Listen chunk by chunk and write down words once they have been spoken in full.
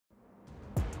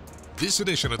This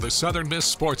edition of the Southern Miss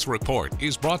Sports Report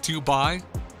is brought to you by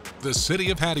the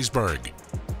City of Hattiesburg.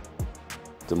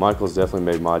 DeMichael's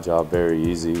definitely made my job very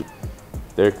easy.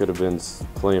 There could have been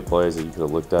plenty of plays that you could have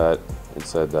looked at and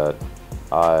said that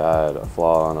I had a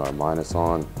flaw on or a minus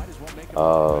on,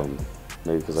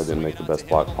 maybe because I didn't make the best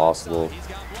block possible.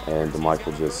 And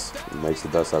DeMichael just makes the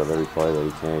best out of every play that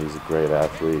he can. He's a great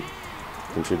athlete,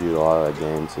 contributed a lot of that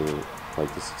game to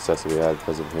the success that we had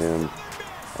because of him,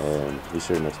 and he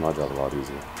sure makes my job a lot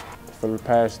easier. For the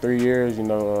past 3 years,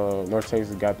 North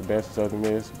Texas got the best of Southern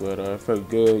Miss, but it felt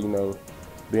good,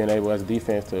 being able as a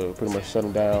defense to pretty much shut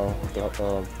them down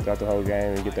throughout the whole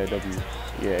game and get that W.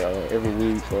 Yeah, every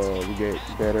week we get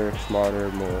better, smarter,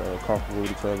 more comfortable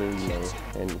with each other,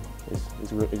 and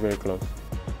it's very close.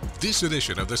 This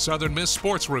edition of the Southern Miss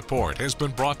Sports Report has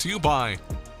been brought to you by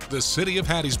the City of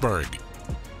Hattiesburg.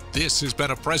 This has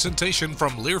been a presentation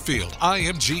from Learfield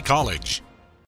IMG College.